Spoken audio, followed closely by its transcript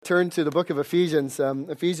turn to the book of Ephesians,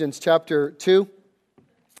 Ephesians chapter 2.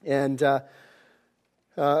 And I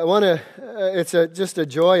want to, it's just a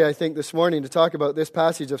joy, I think, this morning to talk about this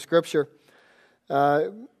passage of Scripture. I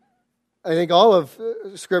think all of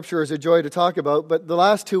Scripture is a joy to talk about, but the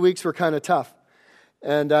last 2 weeks were kind of tough.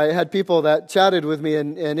 And I had people that chatted with me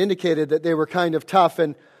and indicated that they were kind of tough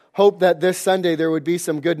and hoped that this Sunday there would be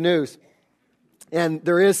some good news. And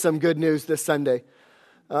there is some good news this Sunday.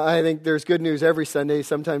 I think there's good news every Sunday.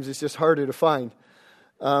 Sometimes it's just harder to find.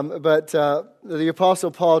 But the Apostle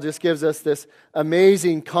Paul just gives us this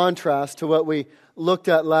amazing contrast to what we looked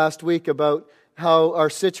at last week about how our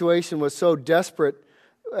situation was so desperate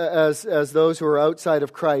as those who are outside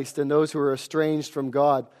of Christ and those who are estranged from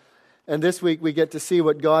God. And this week we get to see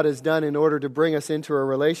what God has done in order to bring us into a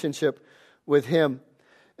relationship with Him.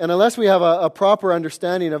 And unless we have a proper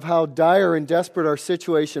understanding of how dire and desperate our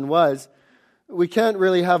situation was, we can't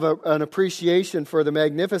really have an appreciation for the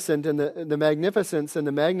magnificence and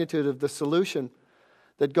the magnitude of the solution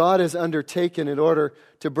that God has undertaken in order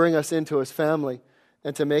to bring us into His family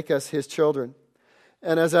and to make us His children.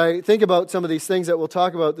 And as I think about some of these things that we'll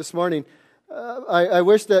talk about this morning, I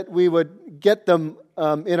wish that we would get them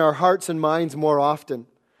in our hearts and minds more often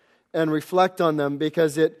and reflect on them,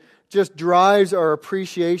 because it just drives our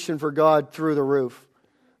appreciation for God through the roof.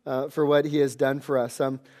 For what He has done for us.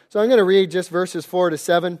 So I'm going to read just verses 4 to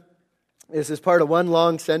 7. This is part of one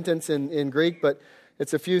long sentence in Greek, but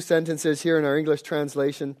it's a few sentences here in our English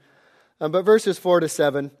translation. But verses 4 to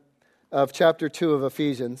 7 of chapter 2 of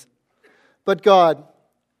Ephesians. But God,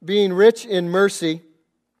 being rich in mercy,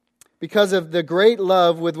 because of the great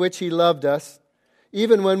love with which He loved us,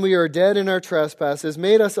 even when we are dead in our trespasses,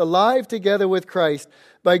 made us alive together with Christ.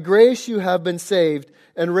 By grace you have been saved,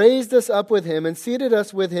 and raised us up with Him, and seated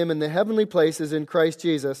us with Him in the heavenly places in Christ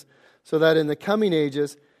Jesus, so that in the coming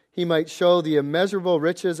ages He might show the immeasurable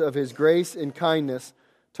riches of His grace and kindness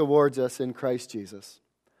towards us in Christ Jesus.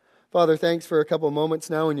 Father, thanks for a couple moments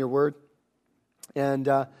now in Your Word. And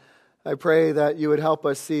I pray that You would help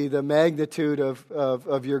us see the magnitude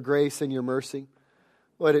of Your grace and Your mercy,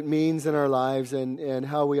 what it means in our lives, and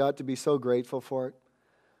how we ought to be so grateful for it.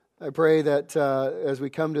 I pray that as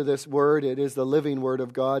we come to this Word, it is the living Word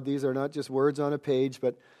of God. These are not just words on a page,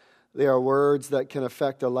 but they are words that can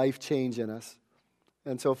affect a life change in us.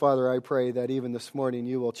 And so, Father, I pray that even this morning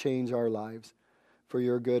You will change our lives for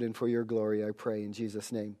Your good and for Your glory, I pray in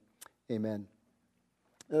Jesus' name. Amen.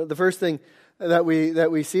 The first thing that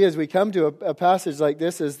we see as we come to a passage like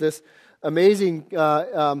this is this amazing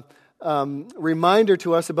reminder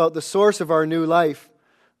to us about the source of our new life,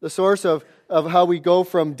 the source of how we go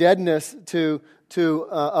from deadness to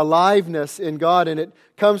aliveness in God, and it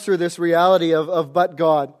comes through this reality of but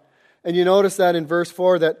God. And you notice that in verse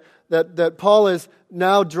 4 that Paul is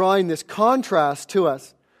now drawing this contrast to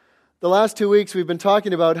us. The last 2 weeks we've been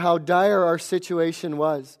talking about how dire our situation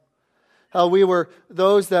was, how we were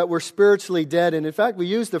those that were spiritually dead, and in fact we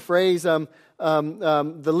use the phrase the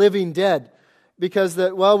living dead, because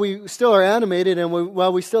that while we still are animated and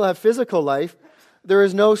while we still have physical life, there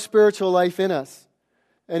is no spiritual life in us.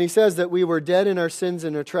 And he says that we were dead in our sins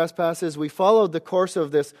and our trespasses. We followed the course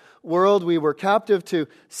of this world. We were captive to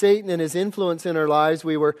Satan and his influence in our lives.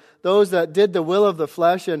 We were those that did the will of the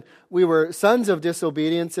flesh, and we were sons of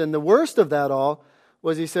disobedience. And the worst of that all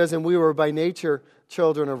was, he says, and we were by nature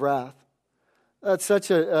children of wrath. That's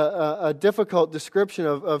such a difficult description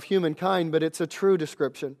of humankind, but it's a true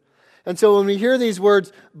description. And so when we hear these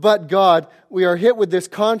words, but God, we are hit with this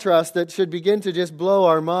contrast that should begin to just blow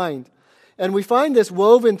our mind. And we find this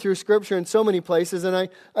woven through Scripture in so many places, and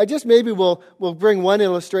I just maybe will bring one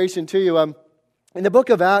illustration to you. In the book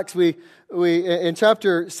of Acts, we in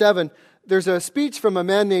chapter 7, there's a speech from a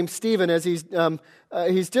man named Stephen as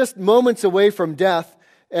he's just moments away from death,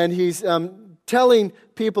 and he's telling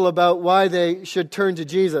people about why they should turn to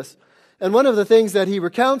Jesus. And one of the things that he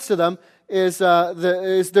recounts to them is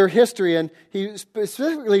their history, and he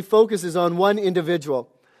specifically focuses on one individual,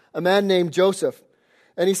 a man named Joseph.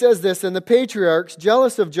 And he says this, and the patriarchs,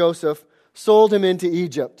 jealous of Joseph, sold him into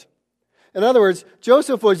Egypt. In other words,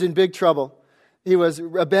 Joseph was in big trouble. He was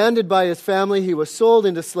abandoned by his family. He was sold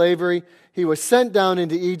into slavery. He was sent down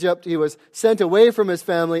into Egypt. He was sent away from his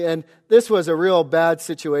family, and this was a real bad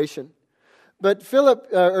situation. But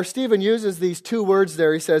Stephen uses these two words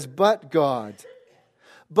there. He says, but God.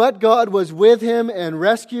 But God was with him and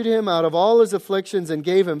rescued him out of all his afflictions and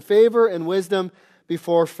gave him favor and wisdom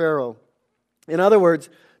before Pharaoh. In other words,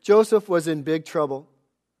 Joseph was in big trouble.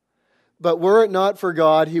 but were it not for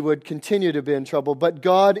God, he would continue to be in trouble. But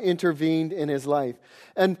God intervened in his life.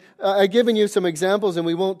 And I've given you some examples, and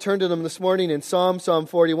we won't turn to them this morning, in Psalm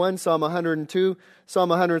 41, Psalm 102, Psalm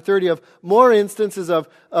 130, of more instances of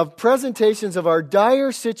presentations of our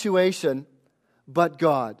dire situation, but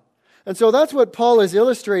God. And so that's what Paul is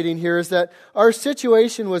illustrating here, is that our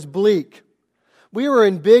situation was bleak. We were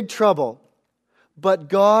in big trouble, but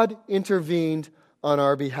God intervened on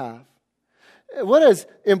our behalf. What is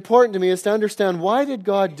important to me is to understand, why did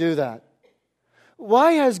God do that?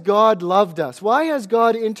 Why has God loved us? Why has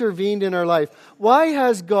God intervened in our life? Why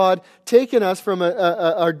has God taken us from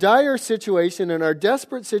our dire situation and our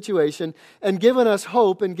desperate situation and given us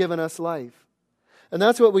hope and given us life? And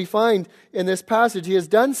that's what we find in this passage. He has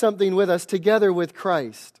done something with us together with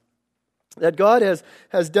Christ. That God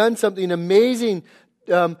has done something amazing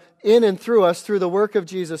in and through us through the work of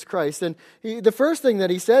Jesus Christ. And the first thing that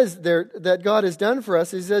he says there that God has done for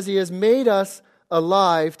us, he says he has made us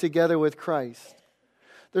alive together with Christ.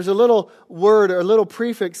 There's a little word or a little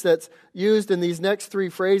prefix that's used in these next three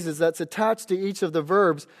phrases that's attached to each of the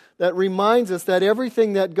verbs that reminds us that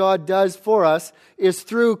everything that God does for us is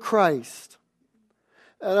through Christ.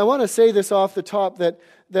 And I want to say this off the top, that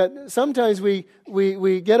sometimes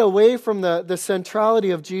we get away from the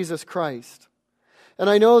centrality of Jesus Christ. And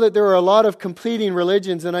I know that there are a lot of competing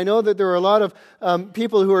religions, and I know that there are a lot of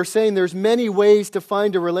people who are saying there's many ways to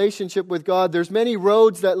find a relationship with God. There's many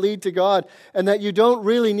roads that lead to God, and that you don't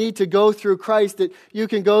really need to go through Christ, that you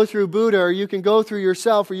can go through Buddha, or you can go through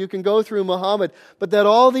yourself, or you can go through Muhammad, but that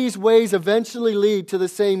all these ways eventually lead to the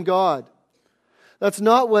same God. That's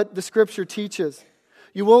not what the Scripture teaches.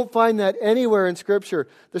 You won't find that anywhere in Scripture.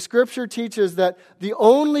 The Scripture teaches that the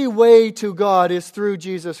only way to God is through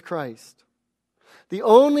Jesus Christ. The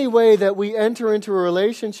only way that we enter into a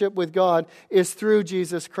relationship with God is through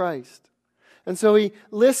Jesus Christ. And so he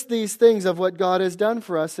lists these things of what God has done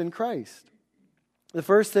for us in Christ. The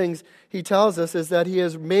first things he tells us is that he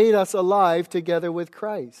has made us alive together with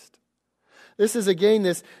Christ. This is again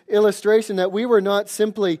this illustration that we were not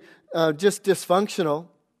simply just dysfunctional.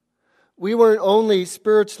 We weren't only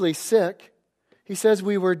spiritually sick. He says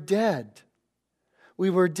we were dead. We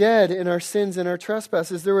were dead in our sins and our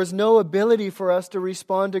trespasses. There was no ability for us to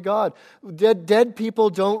respond to God. Dead people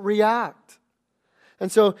don't react.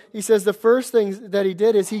 And so he says the first thing that he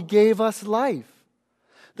did is he gave us life.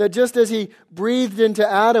 That just as he breathed into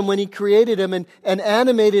Adam when he created him and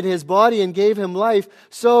animated his body and gave him life,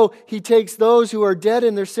 so he takes those who are dead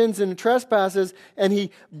in their sins and trespasses and he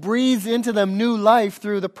breathes into them new life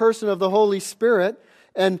through the person of the Holy Spirit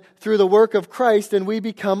and through the work of Christ, and we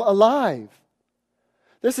become alive.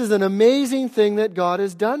 This is an amazing thing that God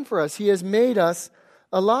has done for us. He has made us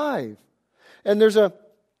alive. And there's a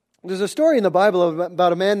story in the Bible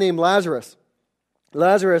about a man named Lazarus.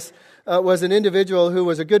 Lazarus was an individual who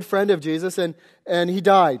was a good friend of Jesus, and he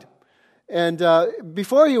died. And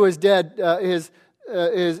before he was dead, his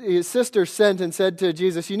sister sent and said to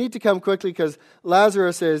Jesus, "You need to come quickly because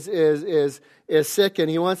Lazarus is sick and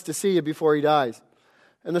he wants to see you before he dies."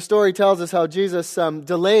 And the story tells us how Jesus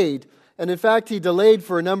delayed. And in fact, he delayed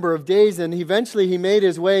for a number of days, and eventually he made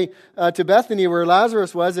his way to Bethany where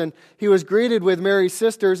Lazarus was, and he was greeted with Mary's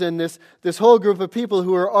sisters and this whole group of people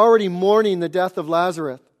who were already mourning the death of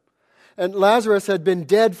Lazarus. And Lazarus had been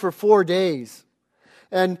dead for 4 days.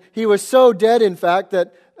 And he was so dead, in fact,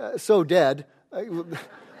 that, it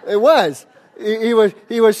was.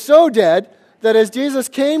 He was so dead that as Jesus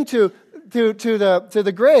came to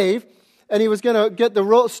the grave, and he was going to get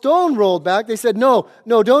the stone rolled back, they said, no,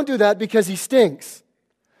 don't do that because he stinks.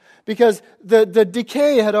 Because the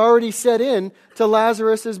decay had already set in to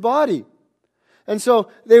Lazarus' body. And so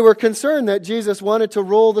they were concerned that Jesus wanted to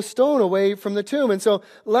roll the stone away from the tomb. And so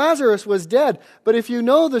Lazarus was dead. But if you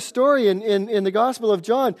know the story in the Gospel of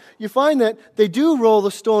John, you find that they do roll the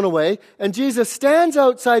stone away, and Jesus stands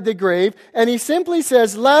outside the grave, and he simply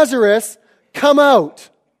says, "Lazarus, come out."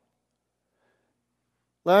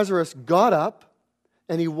 Lazarus got up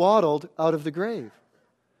and he waddled out of the grave.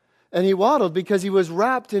 And he waddled because he was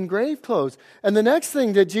wrapped in grave clothes. And the next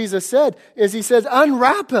thing that Jesus said is he says,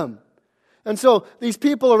 "Unwrap him." And so these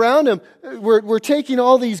people around him were taking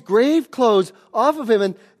all these grave clothes off of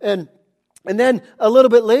him. And then a little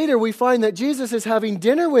bit later we find that Jesus is having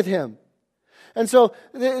dinner with him. And so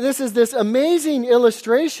this is this amazing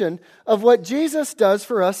illustration of what Jesus does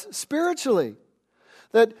for us spiritually.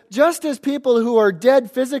 That just as people who are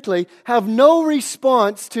dead physically have no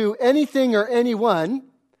response to anything or anyone,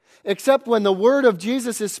 except when the word of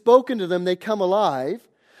Jesus is spoken to them, they come alive,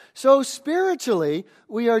 so spiritually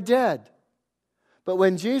we are dead. But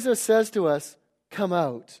when Jesus says to us, "Come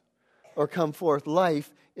out," or "Come forth,"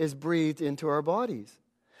 life is breathed into our bodies.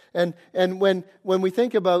 And when we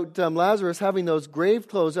think about Lazarus having those grave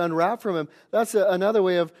clothes unwrapped from him, that's another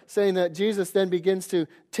way of saying that Jesus then begins to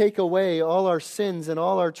take away all our sins and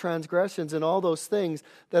all our transgressions and all those things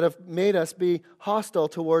that have made us be hostile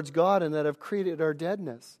towards God and that have created our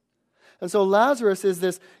deadness. And so Lazarus is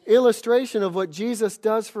this illustration of what Jesus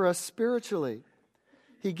does for us spiritually.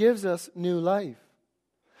 He gives us new life.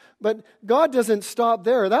 But God doesn't stop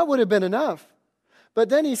there. That would have been enough. But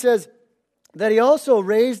then he says that he also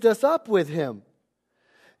raised us up with him.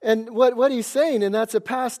 And what he's saying, and that's a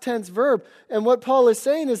past tense verb, and what Paul is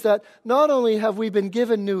saying is that not only have we been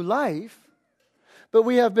given new life, but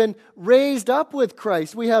we have been raised up with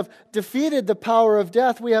Christ. We have defeated the power of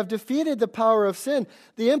death. We have defeated the power of sin.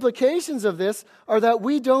 The implications of this are that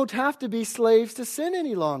we don't have to be slaves to sin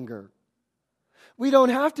any longer. We don't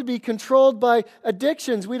have to be controlled by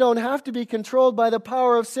addictions. We don't have to be controlled by the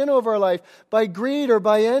power of sin over our life, by greed or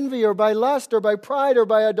by envy or by lust or by pride or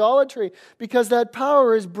by idolatry, because that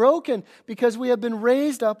power is broken because we have been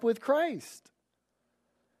raised up with Christ.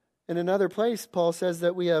 In another place, Paul says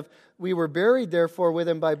that we were buried, therefore, with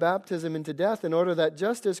him by baptism into death, in order that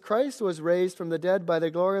just as Christ was raised from the dead by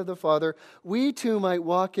the glory of the Father, we too might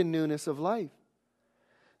walk in newness of life.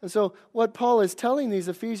 And so what Paul is telling these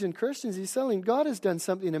Ephesian Christians, he's telling God has done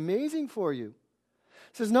something amazing for you.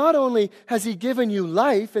 He says not only has he given you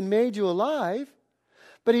life and made you alive,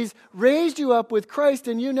 but he's raised you up with Christ,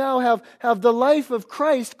 and you now have the life of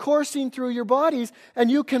Christ coursing through your bodies, and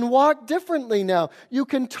you can walk differently now. You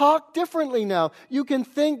can talk differently now. You can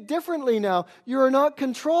think differently now. You are not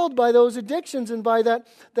controlled by those addictions and by that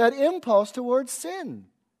impulse towards sin.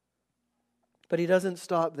 But he doesn't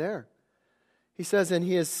stop there. He says, and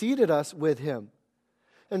he has seated us with him.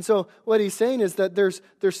 And so what he's saying is that there's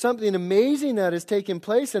something amazing that has taken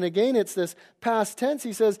place. And again, it's this past tense.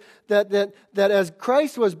 He says that as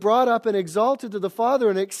Christ was brought up and exalted to the Father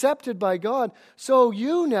and accepted by God, so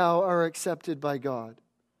you now are accepted by God.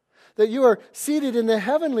 That you are seated in the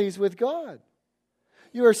heavenlies with God.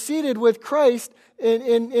 You are seated with Christ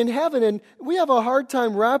in heaven. And we have a hard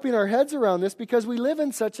time wrapping our heads around this because we live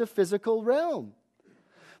in such a physical realm.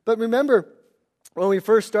 But remember, when we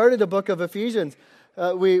first started the book of Ephesians,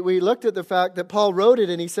 we looked at the fact that Paul wrote it,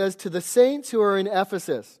 and he says, to the saints who are in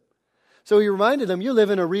Ephesus. So he reminded them, you live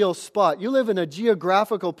in a real spot. You live in a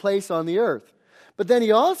geographical place on the earth. But then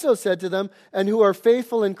he also said to them, and who are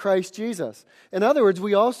faithful in Christ Jesus. In other words,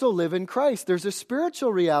 we also live in Christ. There's a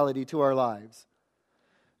spiritual reality to our lives.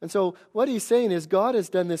 And so what he's saying is God has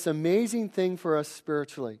done this amazing thing for us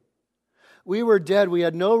spiritually. We were dead. We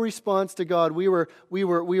had no response to God. We were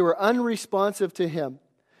unresponsive to him.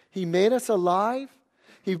 He made us alive.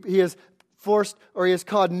 He has forced, or he has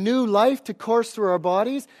caused new life to course through our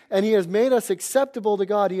bodies, and he has made us acceptable to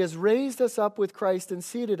God. He has raised us up with Christ and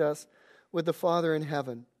seated us with the Father in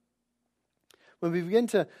heaven. When we begin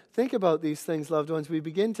to think about these things, loved ones, we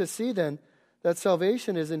begin to see then that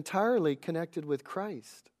salvation is entirely connected with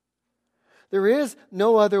Christ. There is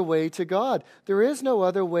no other way to God. There is no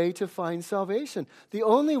other way to find salvation. The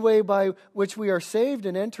only way by which we are saved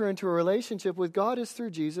and enter into a relationship with God is through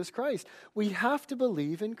Jesus Christ. We have to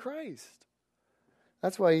believe in Christ.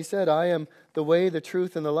 That's why he said, I am the way, the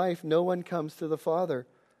truth, and the life. No one comes to the Father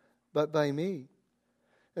but by me.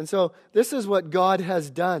 And so this is what God has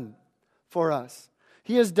done for us.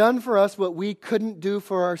 He has done for us what we couldn't do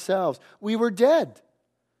for ourselves. We were dead,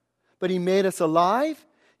 but he made us alive.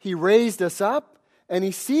 He raised us up, and he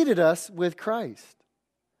seated us with Christ.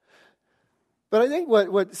 But I think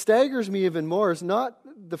what staggers me even more is not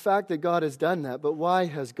the fact that God has done that, but why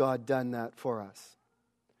has God done that for us?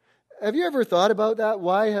 Have you ever thought about that?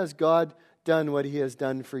 Why has God done what he has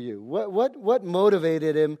done for you? What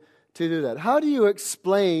motivated him to do that? How do you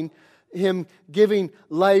explain him giving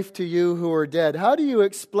life to you who are dead? How do you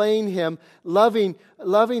explain him loving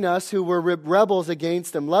us who were rebels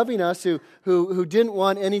against him, loving us who didn't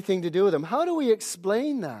want anything to do with him? How do we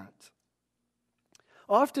explain that?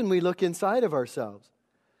 Often we look inside of ourselves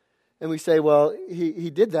and we say, well, he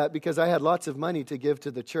did that because I had lots of money to give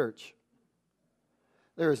to the church.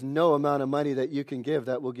 There is no amount of money that you can give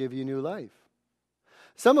that will give you new life.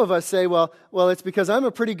 Some of us say, well, it's because I'm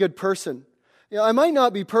a pretty good person. You know, I might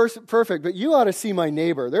not be perfect, but you ought to see my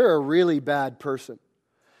neighbor. They're a really bad person.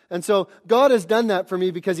 And so God has done that for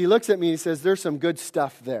me because he looks at me and he says, there's some good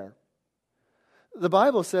stuff there. The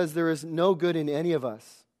Bible says there is no good in any of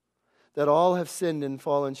us, that all have sinned and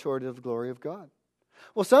fallen short of the glory of God.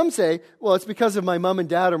 Well, some say, well, it's because of my mom and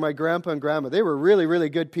dad or my grandpa and grandma. They were really, really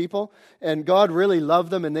good people, and God really loved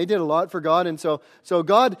them, and they did a lot for God, and so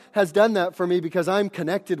God has done that for me because I'm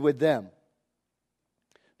connected with them.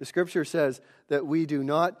 The Scripture says that we do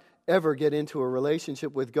not ever get into a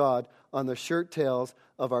relationship with God on the shirt tails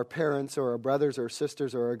of our parents or our brothers or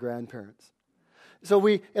sisters or our grandparents. So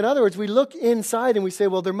in other words, we look inside and we say,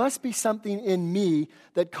 well, there must be something in me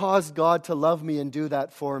that caused God to love me and do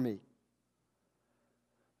that for me.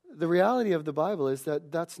 The reality of the Bible is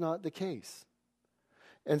that that's not the case.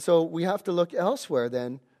 And so we have to look elsewhere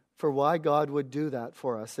then for why God would do that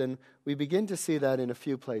for us. And we begin to see that in a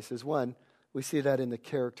few places. One, we see that in the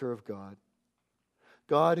character of God.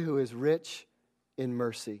 God who is rich in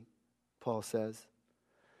mercy, Paul says.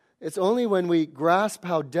 It's only when we grasp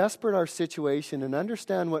how desperate our situation and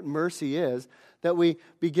understand what mercy is that we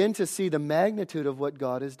begin to see the magnitude of what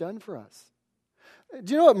God has done for us.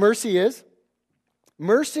 Do you know what mercy is?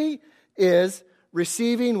 Mercy is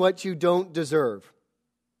receiving what you don't deserve.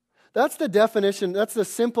 That's the definition, that's the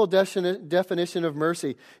simple definition of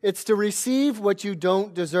mercy. It's to receive what you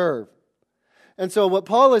don't deserve. And so what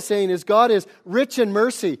Paul is saying is God is rich in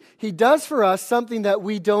mercy. He does for us something that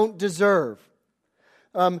we don't deserve.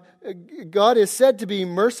 God is said to be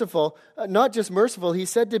merciful, not just merciful, he's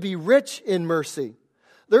said to be rich in mercy.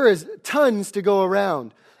 There is tons to go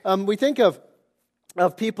around. We think of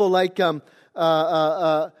people like, the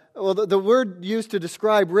word used to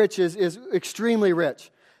describe rich is extremely rich.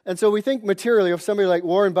 And so we think materially of somebody like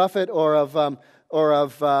Warren Buffett or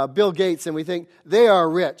of Bill Gates, and we think they are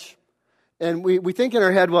rich. And we think in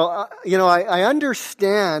our head, well, I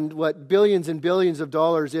understand what billions and billions of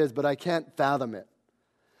dollars is, but I can't fathom it.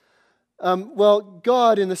 Well,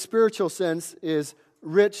 God, in the spiritual sense, is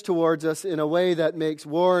rich towards us in a way that makes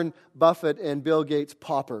Warren Buffett and Bill Gates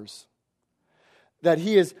paupers. That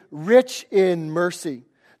He is rich in mercy.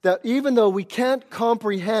 That even though we can't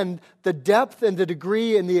comprehend the depth and the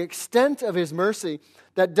degree and the extent of His mercy,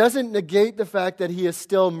 that doesn't negate the fact that He is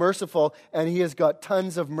still merciful and He has got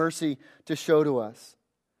tons of mercy to show to us.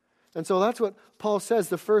 And so that's what Paul says.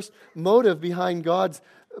 The first motive behind God's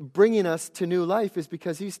bringing us to new life is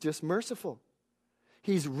because He's just merciful.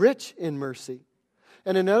 He's rich in mercy.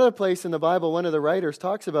 And in another place in the Bible, one of the writers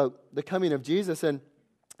talks about the coming of Jesus, and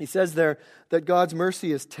he says there that God's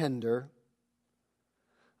mercy is tender.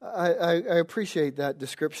 I appreciate that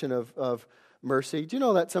description of mercy. Do you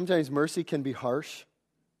know that sometimes mercy can be harsh?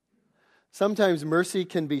 Sometimes mercy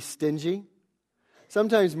can be stingy.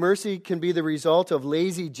 Sometimes mercy can be the result of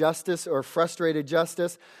lazy justice or frustrated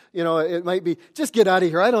justice. It might be, just get out of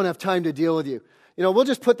here. I don't have time to deal with you. We'll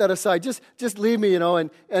just put that aside. Just leave me, and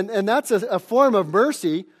that's a form of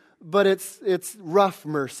mercy, but it's rough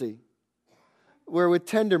mercy. Where with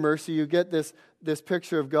tender mercy, you get this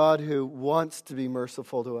picture of God who wants to be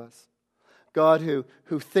merciful to us. God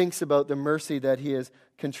who thinks about the mercy that He is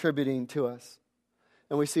contributing to us.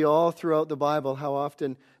 And we see all throughout the Bible how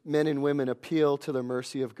often men and women appeal to the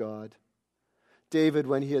mercy of God. David,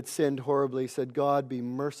 when he had sinned horribly, said, God, be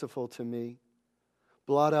merciful to me.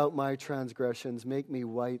 Blot out my transgressions. Make me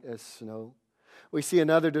white as snow. We see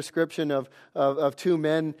another description of two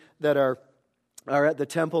men that are at the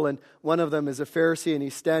temple, and one of them is a Pharisee, and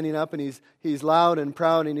he's standing up, and he's loud and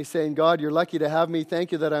proud, and he's saying, God, you're lucky to have me.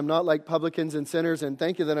 Thank you that I'm not like publicans and sinners, and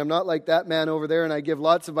thank you that I'm not like that man over there, and I give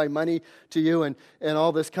lots of my money to you, and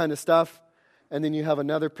all this kind of stuff. And then you have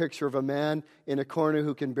another picture of a man in a corner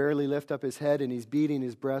who can barely lift up his head, and he's beating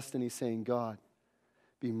his breast, and he's saying, God,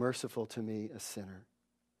 be merciful to me, a sinner.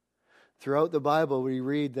 Throughout the Bible, we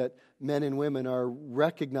read that men and women are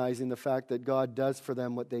recognizing the fact that God does for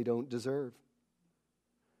them what they don't deserve.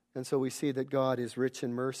 And so we see that God is rich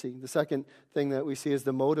in mercy. The second thing that we see is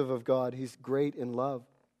the motive of God. He's great in love.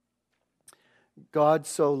 God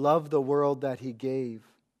so loved the world that He gave.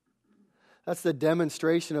 That's the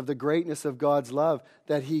demonstration of the greatness of God's love,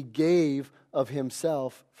 that He gave of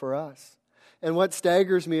Himself for us. And what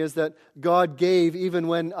staggers me is that God gave even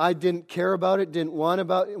when I didn't care about it, didn't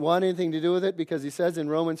want anything to do with it, because He says in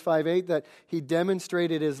Romans 5:8 that He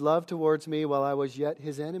demonstrated His love towards me while I was yet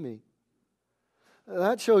His enemy.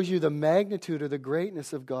 That shows you the magnitude or the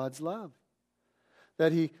greatness of God's love.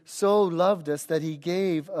 That He so loved us that He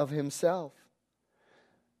gave of Himself.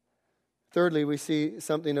 Thirdly, we see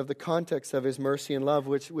something of the context of His mercy and love,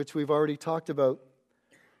 which we've already talked about,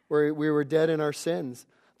 where we were dead in our sins.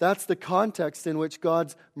 That's the context in which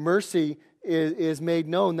God's mercy is made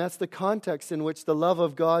known. That's the context in which the love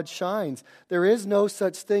of God shines. There is no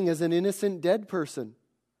such thing as an innocent dead person.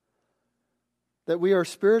 That we are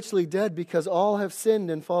spiritually dead because all have sinned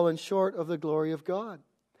and fallen short of the glory of God.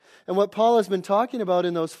 And what Paul has been talking about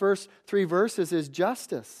in those first 3 verses is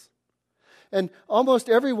justice. And almost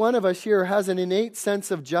every one of us here has an innate sense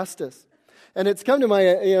of justice. And it's come to my,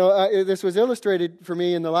 this was illustrated for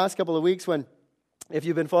me in the last couple of weeks when, if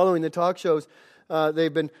you've been following the talk shows,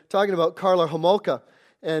 they've been talking about Karla Homolka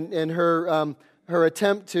and her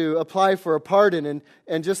attempt to apply for a pardon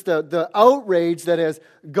and just the outrage that has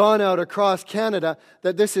gone out across Canada,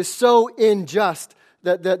 that this is so unjust,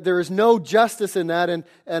 that there is no justice in that,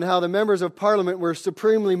 and how the members of Parliament were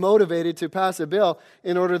supremely motivated to pass a bill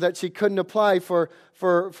in order that she couldn't apply for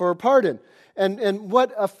a pardon. And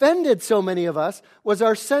what offended so many of us was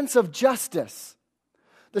our sense of justice.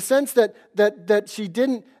 The sense that she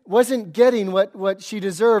wasn't getting what she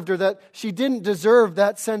deserved, or that she didn't deserve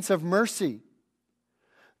that sense of mercy.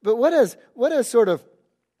 But what has sort of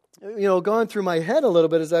gone through my head a little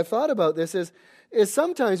bit as I've thought about this is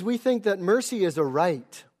sometimes we think that mercy is a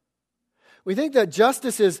right. We think that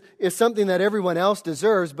justice is something that everyone else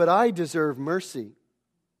deserves, but I deserve mercy.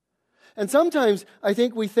 And sometimes I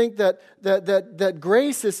think we think that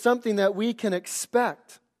grace is something that we can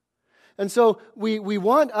expect. And so we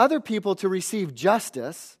want other people to receive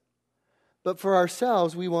justice, but for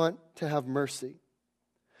ourselves we want to have mercy.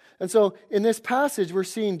 And so in this passage we're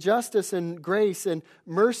seeing justice and grace and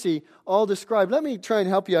mercy all described. Let me try and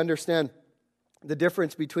help you understand the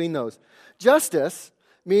difference between those. Justice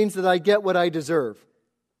means that I get what I deserve.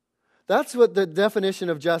 That's what the definition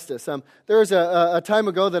of justice. There was a time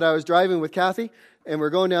ago that I was driving with Kathy, and we're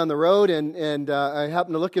going down the road, and I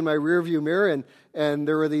happened to look in my rearview mirror, and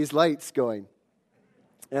there were these lights going.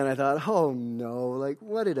 And I thought, oh no, like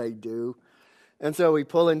what did I do? And so we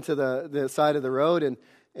pull into the side of the road,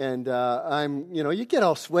 and I'm, you get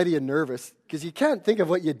all sweaty and nervous because you can't think of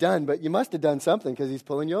what you've done, but you must have done something because he's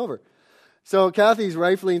pulling you over. So Kathy's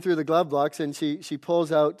rifling through the glove box, and she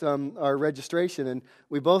pulls out our registration, and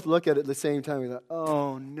we both look at it at the same time. We thought,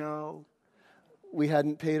 oh no, we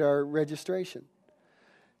hadn't paid our registration.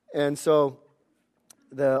 And so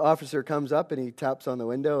the officer comes up, and he taps on the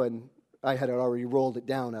window, and I had already rolled it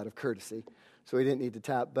down out of courtesy, so he didn't need to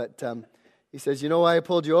tap. But he says, you know why I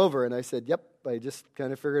pulled you over? And I said, yep, I just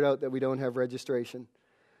kind of figured out that we don't have registration.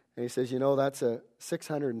 And he says, that's a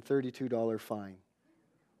 $632 fine.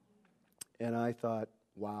 And I thought,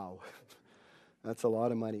 wow, that's a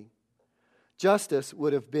lot of money. Justice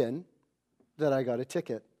would have been that I got a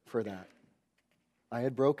ticket for that. I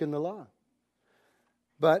had broken the law.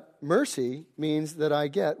 But mercy means that I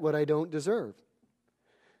get what I don't deserve.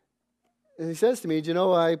 And he says to me, do you know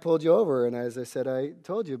why I pulled you over? And as I said, I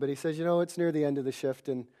told you. But he says, it's near the end of the shift,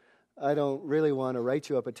 and I don't really want to write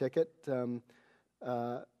you up a ticket.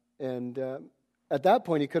 At that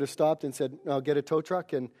point, he could have stopped and said, I'll get a tow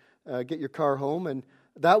truck and get your car home, and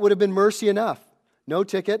that would have been mercy enough. No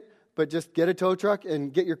ticket, but just get a tow truck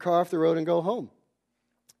and get your car off the road and go home.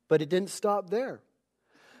 But it didn't stop there.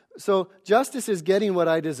 So justice is getting what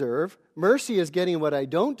I deserve. Mercy is getting what I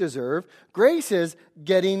don't deserve. Grace is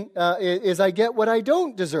getting is I get what I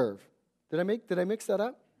don't deserve. Did I mix that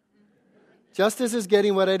up? Justice is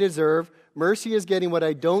getting what I deserve. Mercy is getting what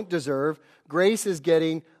I don't deserve. Grace is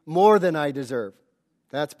getting more than I deserve.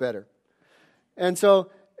 That's better. And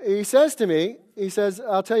so he says to me,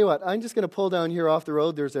 I'll tell you what, I'm just going to pull down here off the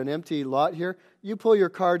road. There's an empty lot here. You pull your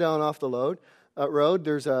car down off the road.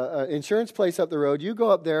 There's an insurance place up the road. You go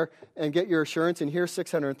up there and get your insurance, and here's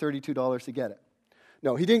 $632 to get it.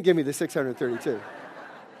 No, he didn't give me the $632.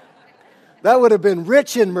 That would have been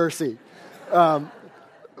rich in mercy. But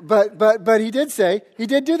he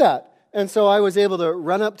did do that. And so I was able to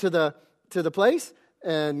run up to the place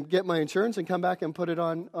and get my insurance and come back and put it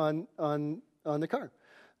on the car.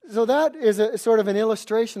 So that is a sort of an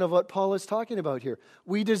illustration of what Paul is talking about here.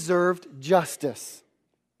 We deserved justice.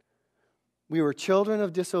 We were children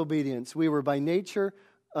of disobedience. We were by nature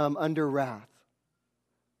under wrath.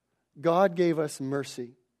 God gave us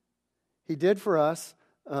mercy. He did for us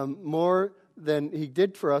more than he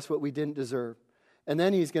did for us what we didn't deserve. And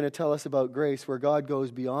then he's going to tell us about grace, where God goes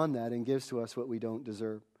beyond that and gives to us what we don't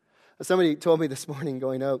deserve. Somebody told me this morning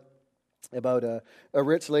going out about a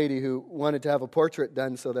rich lady who wanted to have a portrait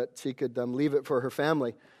done so that she could leave it for her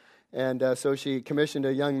family. And so she commissioned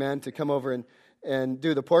a young man to come over and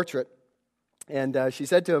do the portrait. And she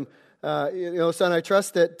said to him, son, I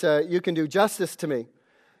trust that you can do justice to me.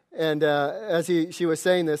 And as she was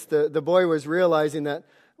saying this, the boy was realizing that,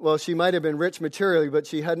 well, she might have been rich materially, but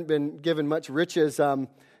she hadn't been given much riches in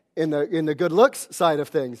the good looks side of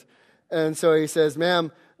things. And so he says,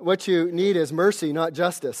 ma'am, what you need is mercy, not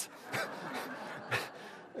justice.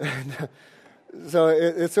 And, so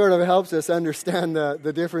it sort of helps us understand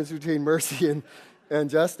the difference between mercy and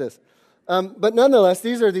justice. But nonetheless,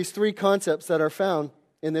 these are these three concepts that are found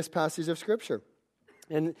in this passage of Scripture.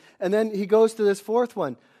 And then he goes to this fourth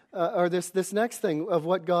one, or this next thing of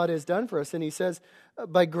what God has done for us. And he says,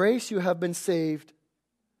 by grace you have been saved.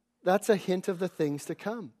 That's a hint of the things to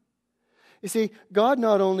come. You see, God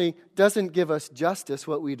not only doesn't give us justice,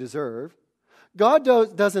 what we deserve, God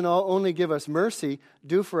doesn't only give us mercy,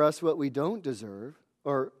 do for us what we don't deserve,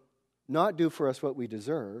 or not do for us what we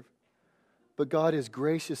deserve, but God is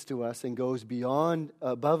gracious to us and goes beyond,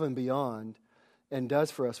 above and beyond, and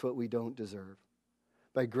does for us what we don't deserve.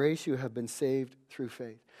 By grace you have been saved through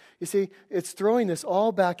faith. You see, it's throwing this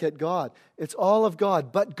all back at God. It's all of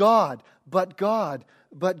God, but God, but God,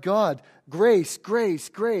 but God. Grace, grace,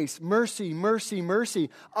 grace, mercy, mercy, mercy.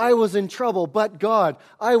 I was in trouble, but God.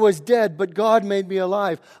 I was dead, but God made me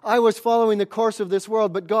alive. I was following the course of this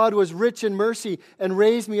world, but God was rich in mercy and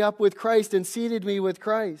raised me up with Christ and seated me with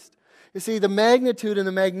Christ. You see, the magnitude and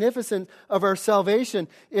the magnificence of our salvation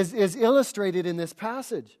is illustrated in this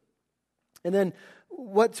passage. And then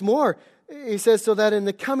what's more, he says, so that in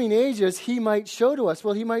the coming ages he might show to us.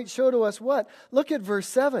 Well, he might show to us what? Look at verse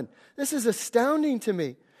 7. This is astounding to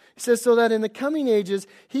me. He says, so that in the coming ages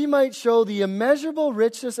he might show the immeasurable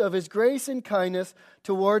richness of his grace and kindness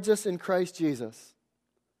towards us in Christ Jesus.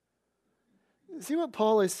 See what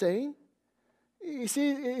Paul is saying? You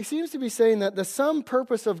see, he seems to be saying that the sum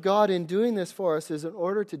purpose of God in doing this for us is in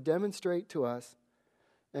order to demonstrate to us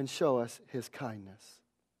and show us his kindness.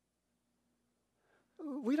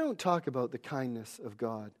 We don't talk about the kindness of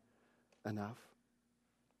God enough.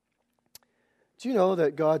 Do you know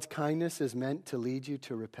that God's kindness is meant to lead you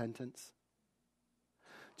to repentance?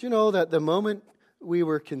 Do you know that the moment we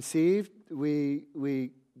were conceived,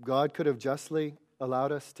 God could have justly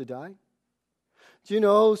allowed us to die? Do you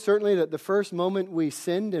know certainly that the first moment we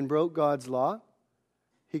sinned and broke God's law,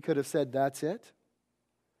 he could have said, that's it?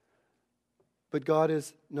 But God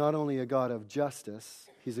is not only a God of justice,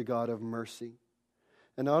 he's a God of mercy.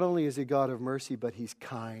 And not only is he God of mercy, but he's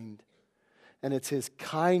kind. And it's his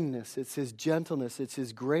kindness, it's his gentleness, it's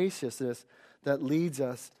his graciousness that leads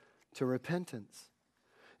us to repentance.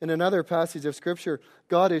 In another passage of Scripture,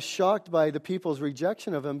 God is shocked by the people's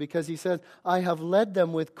rejection of him because he says, I have led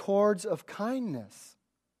them with cords of kindness.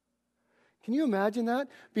 Can you imagine that?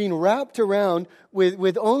 Being wrapped around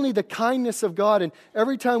with only the kindness of God, and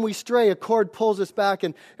every time we stray, a cord pulls us back,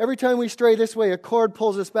 and every time we stray this way, a cord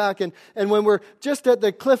pulls us back, and when we're just at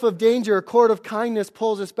the cliff of danger, a cord of kindness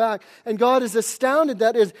pulls us back. And God is astounded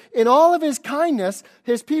that is in all of his kindness,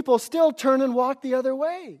 his people still turn and walk the other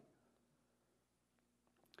way.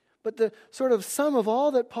 But the sort of sum of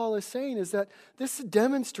all that Paul is saying is that this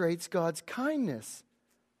demonstrates God's kindness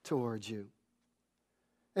towards you.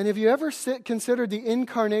 And have you ever considered the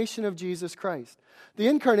incarnation of Jesus Christ? The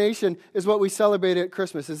incarnation is what we celebrate at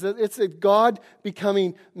Christmas. It's God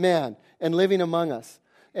becoming man and living among us.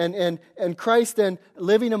 And Christ then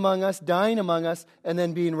living among us, dying among us, and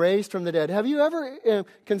then being raised from the dead. Have you ever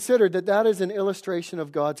considered that that is an illustration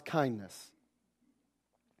of God's kindness?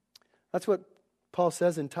 That's what Paul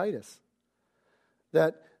says in Titus.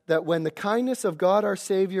 That when the kindness of God our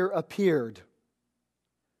Savior appeared,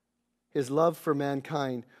 his love for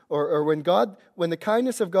mankind, or when the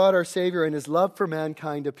kindness of God our Savior and his love for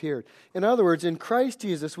mankind appeared. In other words, in Christ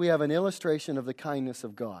Jesus we have an illustration of the kindness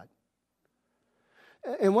of God.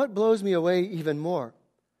 And what blows me away even more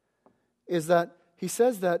is that he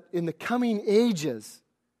says that in the coming ages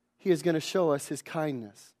he is going to show us his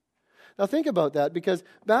kindness. Now think about that, because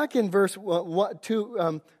back in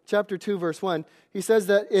chapter 2, verse 1, he says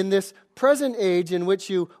that in this present age in which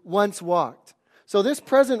you once walked. So this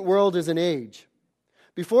present world is an age.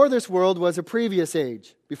 Before this world was a previous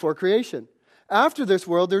age, before creation. After this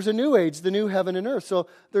world, there's a new age, the new heaven and earth. So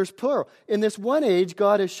there's plural. In this one age,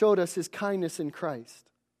 God has showed us his kindness in Christ.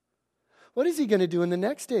 What is he going to do in the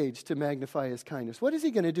next age to magnify his kindness? What is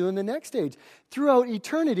he going to do in the next age? Throughout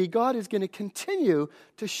eternity, God is going to continue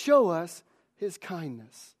to show us his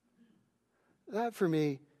kindness. That, for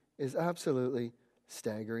me, is absolutely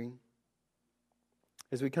staggering.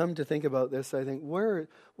 As we come to think about this, I think,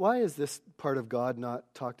 why is this part of God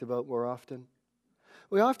not talked about more often?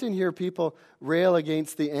 We often hear people rail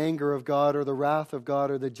against the anger of God or the wrath of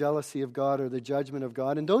God or the jealousy of God or the judgment of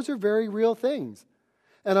God, and those are very real things.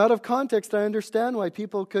 And out of context, I understand why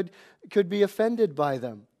people could be offended by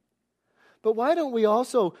them. But why don't we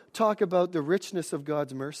also talk about the richness of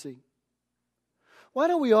God's mercy? Why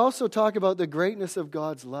don't we also talk about the greatness of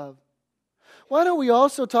God's love? Why don't we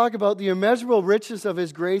also talk about the immeasurable riches of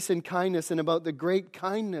his grace and kindness and about the great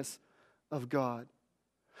kindness of God?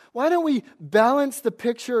 Why don't we balance the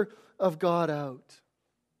picture of God out?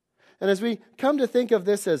 And as we come to think of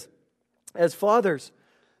this as fathers,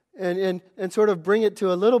 and sort of bring it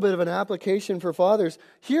to a little bit of an application for fathers,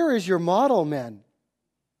 here is your model, men.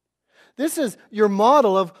 This is your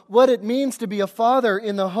model of what it means to be a father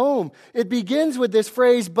in the home. It begins with this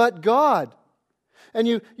phrase, but God. And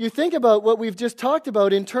you think about what we've just talked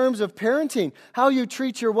about in terms of parenting, how you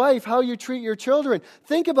treat your wife, how you treat your children.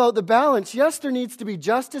 Think about the balance. Yes, there needs to be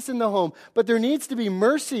justice in the home, but there needs to be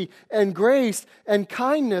mercy and grace and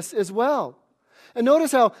kindness as well. And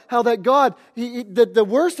notice how that God, the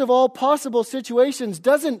worst of all possible situations,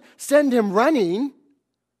 doesn't send him running.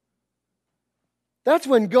 That's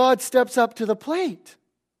when God steps up to the plate.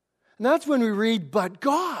 And that's when we read, but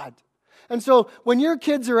God. And so when your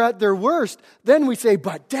kids are at their worst, then we say,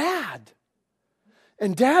 but Dad.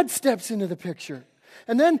 And Dad steps into the picture.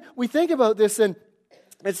 And then we think about this, and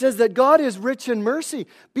it says that God is rich in mercy.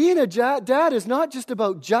 Being a dad is not just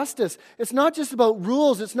about justice. It's not just about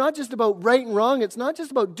rules. It's not just about right and wrong. It's not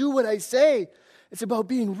just about do what I say. It's about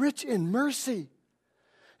being rich in mercy.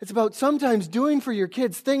 It's about sometimes doing for your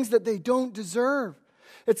kids things that they don't deserve.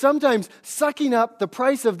 It's sometimes sucking up the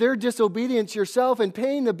price of their disobedience yourself and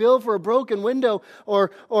paying the bill for a broken window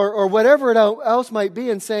or whatever it else might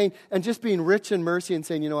be, and just being rich in mercy and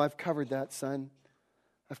saying, I've covered that son.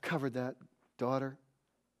 I've covered that daughter.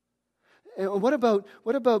 And what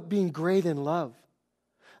about being great in love?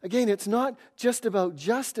 Again, it's not just about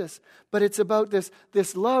justice, but it's about this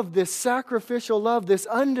love, this sacrificial love, this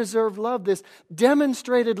undeserved love, this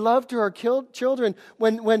demonstrated love to our children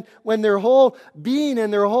when their whole being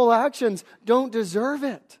and their whole actions don't deserve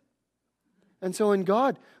it. And so in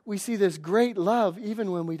God, we see this great love even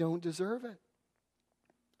when we don't deserve it.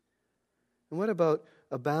 And what about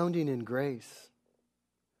abounding in grace?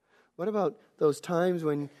 What about those times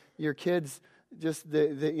when your kids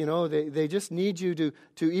they just need you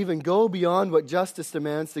to even go beyond what justice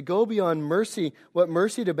demands, to go beyond mercy, what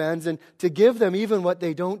mercy demands, and to give them even what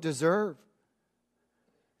they don't deserve.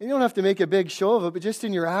 And you don't have to make a big show of it, but just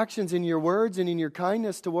in your actions, in your words, and in your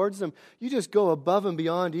kindness towards them, you just go above and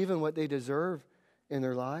beyond even what they deserve in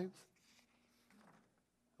their lives.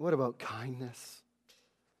 What about kindness?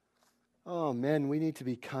 Oh, men, we need to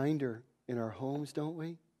be kinder in our homes, don't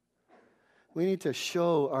we? We need to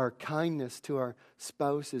show our kindness to our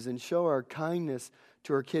spouses and show our kindness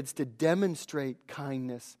to our kids, to demonstrate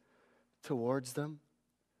kindness towards them.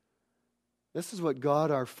 This is what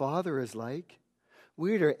God our Father is like.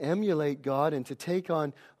 We are to emulate God and to take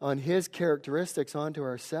on His characteristics onto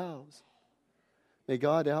ourselves. May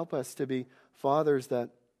God help us to be fathers that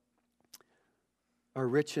are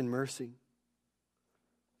rich in mercy,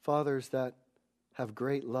 fathers that have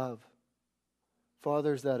great love,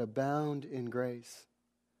 fathers that abound in grace,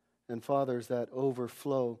 and fathers that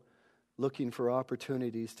overflow looking for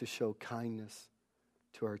opportunities to show kindness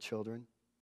to our children.